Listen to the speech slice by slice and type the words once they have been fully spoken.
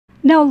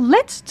Now,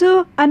 let's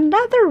do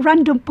another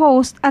random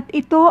post at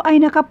ito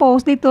ay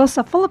nakapost dito sa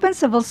Philippine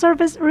Civil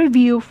Service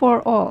Review for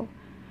All.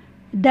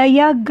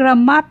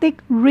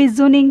 Diagrammatic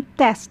Reasoning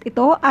Test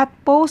ito at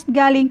post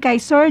galing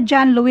kay Sir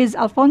John Luis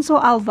Alfonso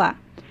Alva.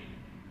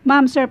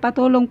 Ma'am, sir,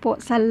 patulong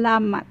po.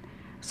 Salamat.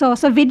 So,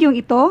 sa video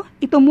ito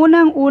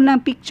muna ang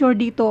unang picture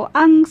dito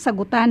ang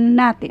sagutan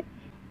natin.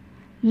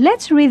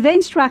 Let's read the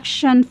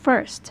instruction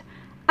first.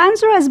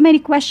 Answer as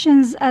many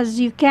questions as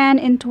you can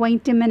in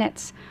 20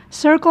 minutes.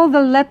 Circle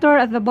the letter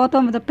at the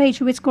bottom of the page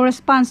which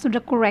corresponds to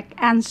the correct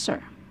answer.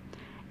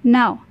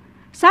 Now,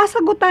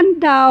 sasagutan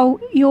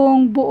daw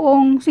yung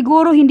buong,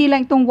 siguro hindi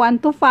lang itong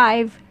 1 to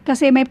 5,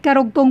 kasi may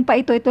karugtong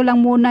pa ito. Ito lang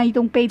muna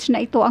itong page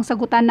na ito ang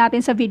sagutan natin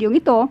sa video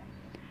ito.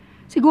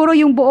 Siguro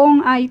yung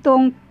buong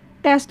itong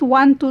test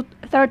 1 to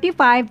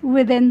 35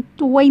 within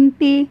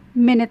 20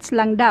 minutes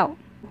lang daw.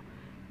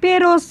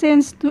 Pero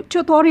since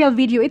tutorial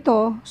video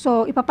ito,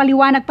 so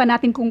ipapaliwanag pa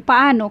natin kung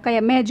paano,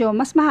 kaya medyo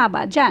mas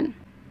mahaba dyan.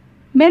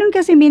 Meron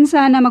kasi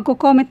minsan na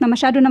magko-comment na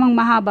masyado namang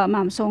mahaba,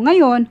 ma'am. So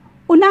ngayon,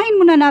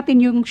 unahin muna natin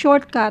yung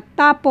shortcut,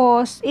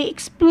 tapos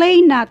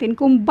i-explain natin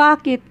kung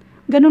bakit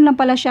ganun lang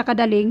pala siya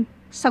kadaling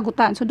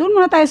sagutan. So doon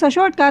muna tayo sa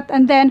shortcut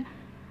and then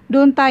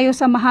doon tayo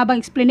sa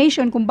mahabang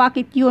explanation kung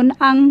bakit yun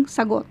ang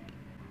sagot.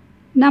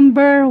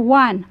 Number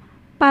 1,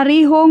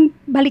 parihong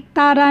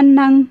baliktaran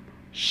ng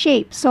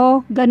shape.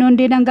 So, ganun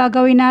din ang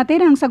gagawin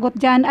natin. Ang sagot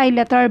dyan ay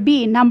letter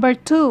B. Number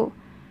 2,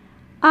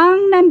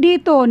 ang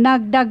nandito,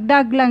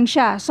 nagdagdag lang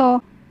siya.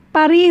 So,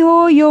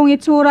 pariho yung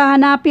itsura.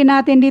 Hanapin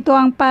natin dito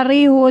ang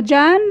pariho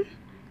dyan.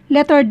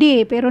 Letter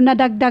D, pero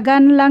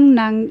nadagdagan lang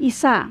ng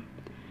isa.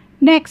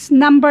 Next,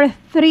 number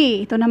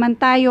 3. Ito naman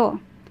tayo.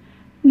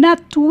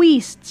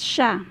 Na-twist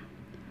siya.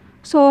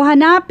 So,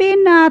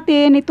 hanapin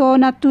natin ito,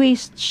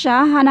 na-twist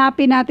siya.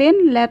 Hanapin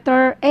natin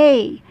letter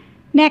A.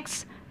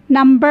 Next,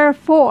 number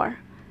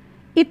 4.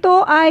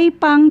 Ito ay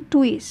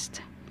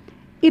pang-twist.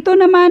 Ito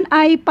naman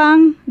ay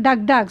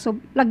pang-dagdag. So,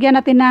 lagyan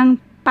natin ng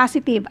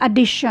positive,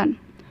 addition.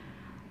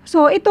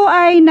 So, ito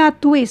ay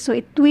na-twist. So,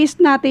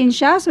 i-twist natin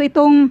siya. So,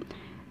 itong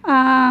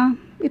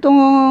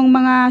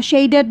mga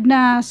shaded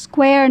na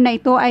square na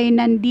ito ay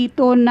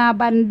nandito na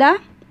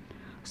banda.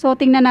 So,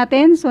 tingnan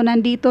natin. So,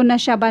 nandito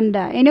na siya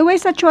banda. Anyway,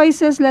 sa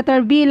choices,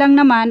 letter B lang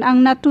naman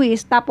ang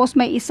na-twist. Tapos,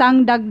 may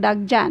isang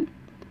dagdag dyan.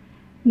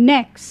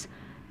 Next,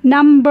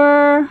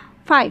 number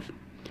 5.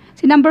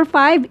 Si number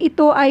 5,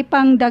 ito ay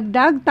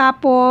pang-dagdag.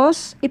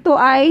 Tapos, ito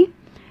ay,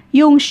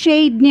 yung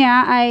shade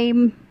niya ay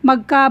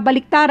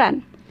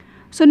magkabaliktaran.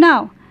 So,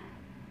 now,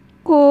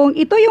 kung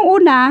ito yung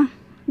una,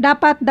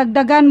 dapat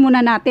dagdagan muna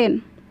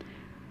natin.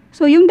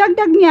 So, yung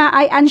dagdag niya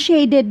ay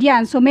unshaded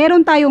yan. So,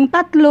 meron tayong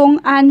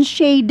tatlong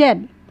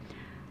unshaded.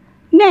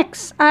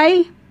 Next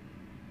ay,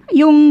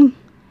 yung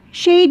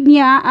shade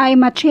niya ay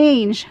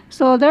ma-change.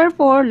 So,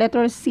 therefore,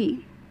 letter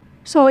C.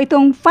 So,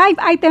 itong 5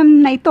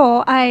 item na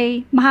ito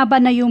ay mahaba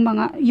na yung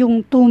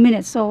 2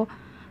 minutes. So,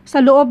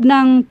 sa loob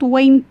ng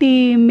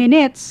 20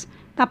 minutes,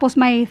 tapos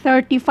may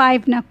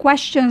 35 na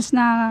questions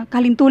na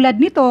kalintulad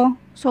nito.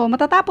 So,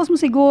 matatapos mo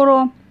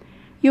siguro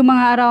yung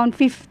mga around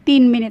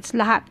 15 minutes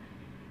lahat.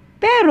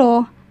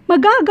 Pero,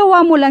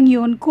 magagawa mo lang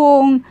yun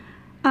kung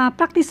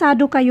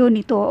praktisado kayo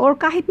nito. Or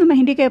kahit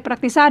naman hindi kayo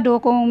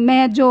praktisado, kung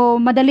medyo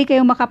madali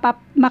kayo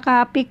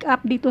maka-pick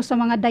up dito sa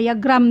mga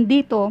diagram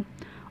dito,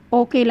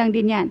 okay lang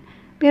din yan.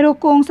 Pero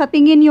kung sa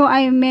tingin nyo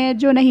ay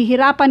medyo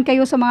nahihirapan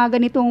kayo sa mga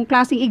ganitong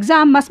klaseng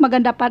exam, mas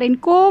maganda pa rin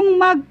kung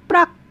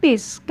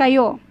mag-practice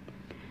kayo.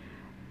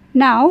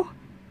 Now,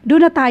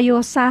 doon na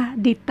tayo sa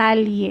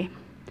detalye.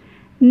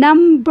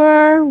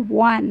 Number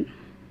 1.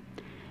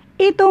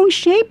 Itong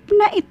shape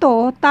na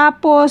ito,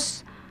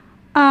 tapos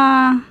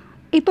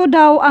ito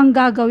daw ang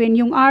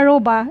gagawin. Yung arrow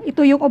ba?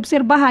 Ito yung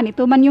obserbahan.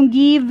 Ito man yung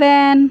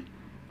given.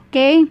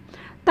 Okay?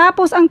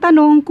 Tapos, ang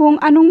tanong kung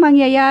anong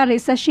mangyayari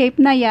sa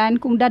shape na yan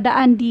kung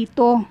dadaan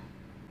dito.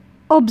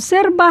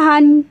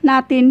 Obserbahan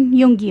natin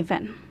yung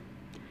given.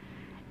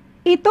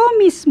 Ito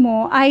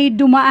mismo ay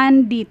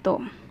dumaan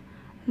dito.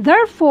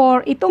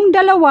 Therefore, itong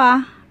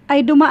dalawa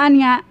ay dumaan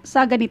nga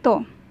sa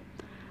ganito.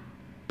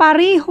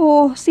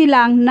 Pareho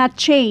silang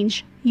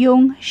na-change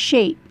yung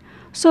shape.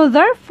 So,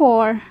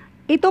 therefore,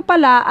 ito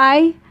pala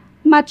ay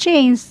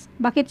ma-change.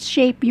 Bakit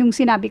shape yung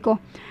sinabi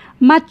ko?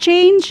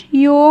 Ma-change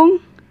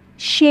yung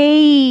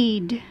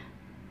shade.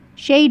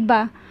 Shade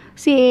ba?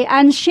 Si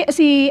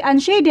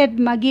unshaded,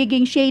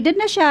 magiging shaded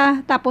na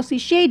siya. Tapos si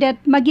shaded,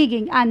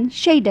 magiging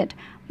unshaded.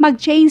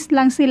 Mag-change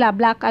lang sila,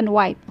 black and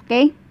white.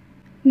 Okay?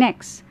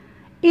 Next.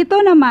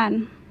 Ito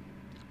naman,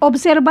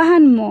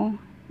 obserbahan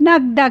mo,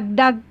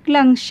 nagdagdag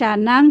lang siya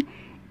ng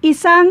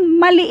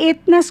isang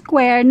maliit na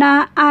square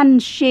na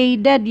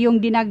unshaded yung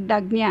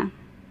dinagdag niya.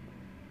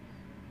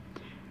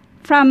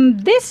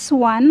 From this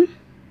one,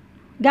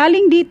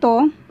 galing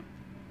dito,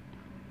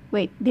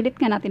 wait, delete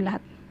nga natin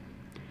lahat.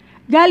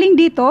 Galing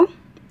dito,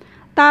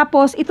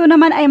 tapos ito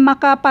naman ay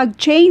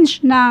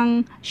makapag-change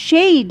ng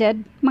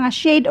shaded, mga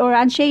shade or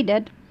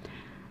unshaded.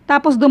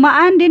 Tapos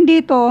dumaan din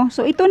dito,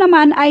 so ito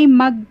naman ay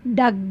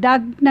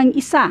magdagdag ng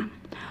isa.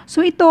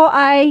 So ito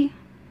ay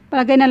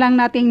palagay na lang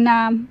natin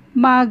na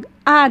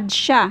mag-add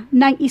siya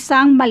ng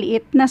isang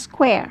maliit na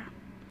square.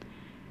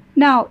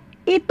 Now,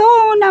 ito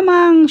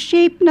namang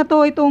shape na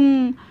to,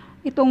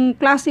 itong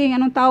klaseng,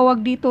 anong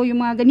tawag dito,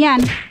 yung mga ganyan.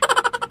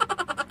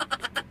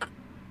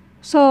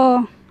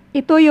 So,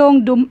 ito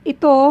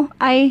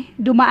ay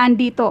dumaan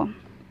dito.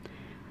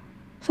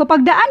 So,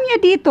 pagdaan niya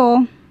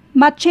dito,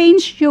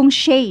 ma-change yung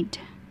shade.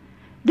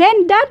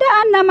 Then,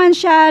 dadaan naman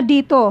siya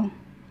dito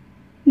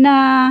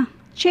na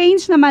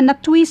change naman, na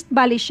twist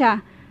bali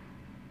siya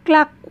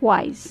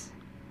clockwise.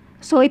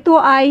 So, ito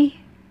ay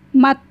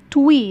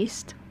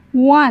ma-twist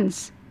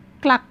once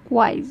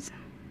clockwise.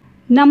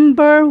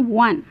 Number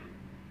 1.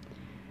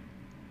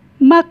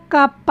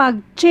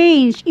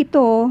 Makapag-change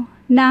ito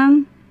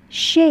ng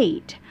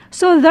shade.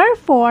 So,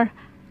 therefore,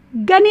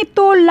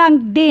 ganito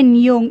lang din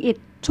yung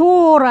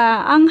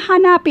itsura ang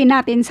hanapin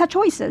natin sa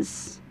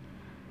choices.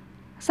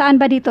 Saan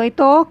ba dito?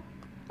 Ito,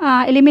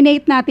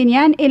 eliminate natin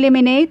yan.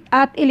 Eliminate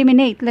at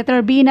eliminate.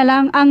 Letter B na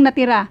lang ang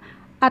natira.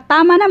 At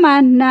tama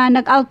naman na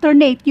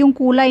nag-alternate yung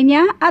kulay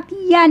niya at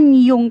yan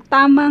yung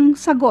tamang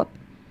sagot.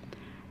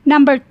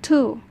 Number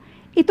 2.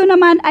 Ito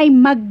naman ay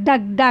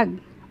magdagdag.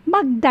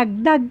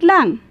 Magdagdag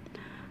lang.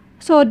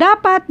 So,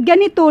 dapat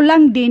ganito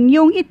lang din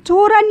yung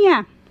itsura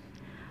niya.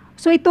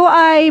 So, ito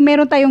ay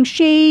meron tayong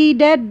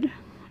shaded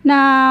na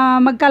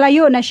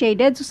magkalayo na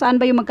shaded. So,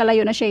 saan ba yung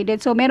magkalayo na shaded?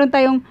 So, meron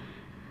tayong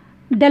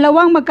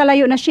dalawang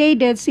magkalayo na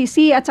shaded, si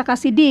C at saka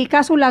si D.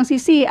 Kaso lang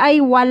si C ay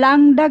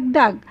walang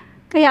dagdag.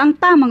 Kaya ang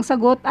tamang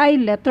sagot ay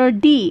letter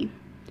D.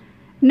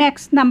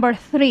 Next, number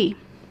 3.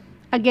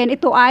 Again,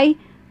 ito ay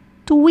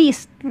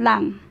twist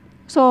lang.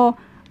 So,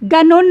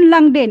 ganon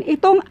lang din.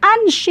 Itong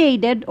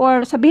unshaded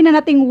or sabihin na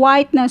nating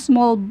white na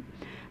small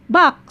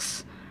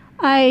box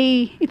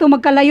ay ito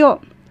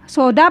magkalayo.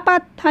 So,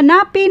 dapat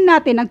hanapin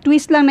natin,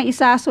 nag-twist lang ng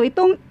isa. So,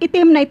 itong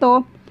itim na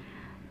ito,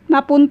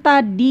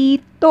 mapunta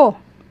dito.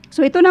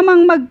 So, ito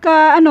namang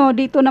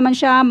dito naman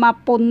siya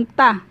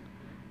mapunta.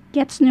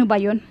 Gets nyo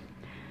ba yun?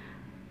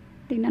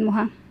 Tingnan mo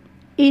ha.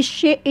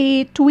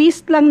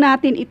 I-twist lang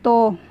natin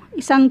ito.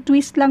 Isang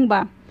twist lang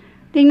ba?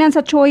 Tingnan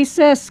sa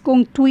choices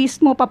kung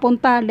twist mo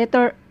papunta.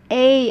 Letter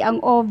A ang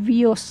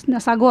obvious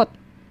na sagot.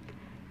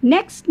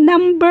 Next,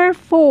 number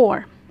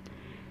 4.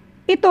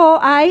 Ito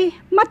ay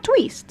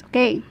ma-twist.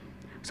 Okay.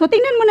 So,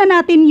 tingnan muna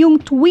natin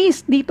yung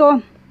twist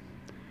dito.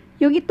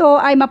 Yung ito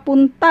ay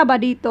mapunta ba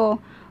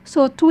dito?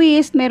 So,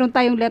 twist, meron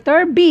tayong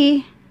letter B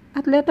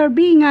at letter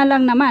B nga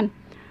lang naman.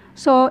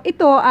 So,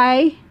 ito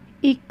ay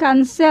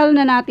i-cancel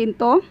na natin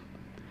to.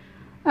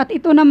 At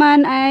ito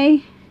naman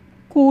ay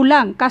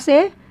kulang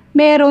kasi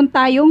meron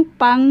tayong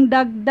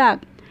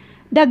pangdagdag.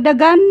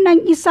 Dagdagan ng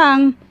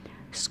isang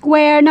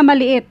square na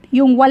maliit,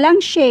 yung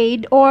walang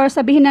shade or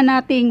sabihin na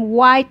nating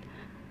white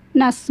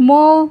na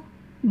small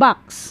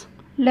box.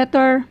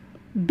 Letter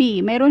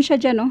B. Meron siya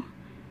dyan, no?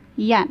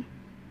 Yan.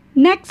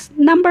 Next,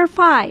 number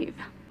 5.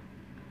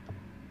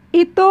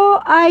 Ito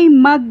ay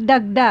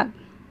magdagdag.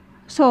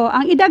 So,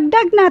 ang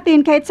idagdag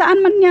natin, kahit saan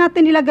man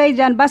natin ilagay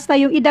dyan, basta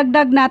yung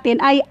idagdag natin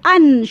ay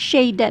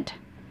unshaded.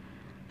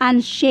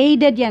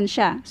 Unshaded yan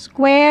siya.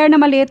 Square na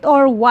maliit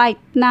or white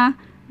na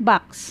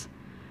box.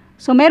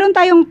 So, meron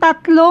tayong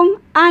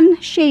tatlong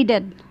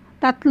unshaded.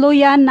 Tatlo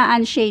yan na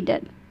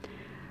unshaded.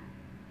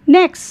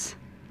 Next,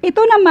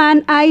 ito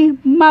naman ay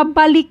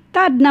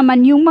mabaliktad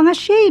naman yung mga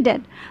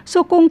shaded.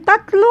 So, kung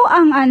tatlo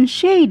ang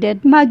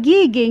unshaded,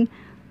 magiging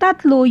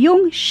tatlo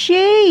yung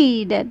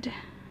shaded.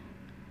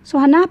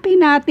 So,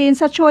 hanapin natin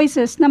sa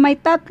choices na may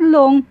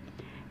tatlong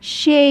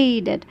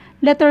shaded.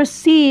 Letter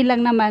C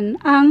lang naman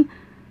ang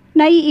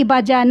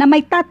naiiba dyan na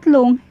may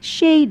tatlong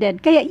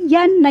shaded. Kaya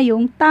yan na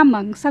yung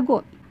tamang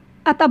sagot.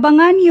 At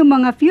abangan yung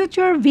mga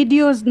future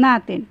videos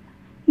natin.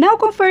 Now,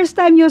 kung first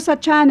time nyo sa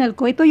channel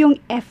ko, ito yung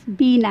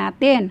FB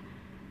natin.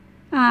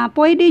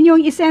 Pwede nyo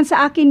isend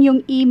sa akin yung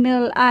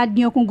email ad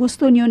nyo kung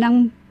gusto nyo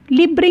ng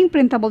libreng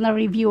printable na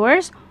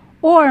reviewers.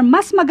 Or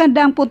mas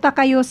magandang punta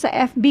kayo sa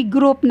FB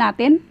group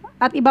natin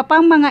at iba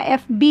pang mga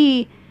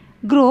FB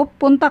group,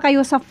 punta kayo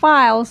sa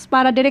files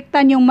para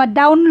direktan yung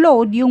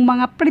ma-download yung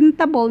mga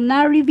printable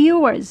na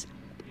reviewers.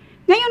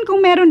 Ngayon, kung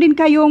meron din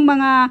kayong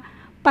mga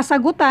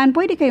pasagutan,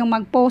 pwede kayong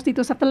mag-post dito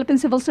sa Philippine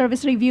Civil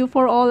Service Review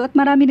for All at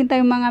marami din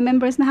tayong mga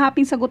members na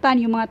happy sagutan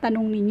yung mga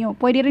tanong ninyo.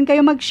 Pwede rin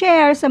kayong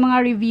mag-share sa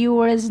mga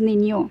reviewers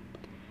ninyo.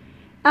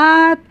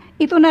 At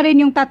ito na rin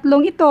yung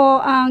tatlong ito,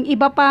 ang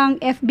iba pang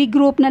FB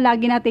group na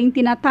lagi nating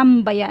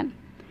tinatambayan.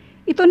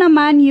 Ito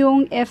naman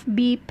yung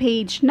FB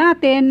page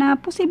natin na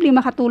posibleng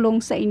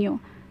makatulong sa inyo.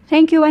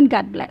 Thank you and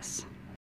God bless.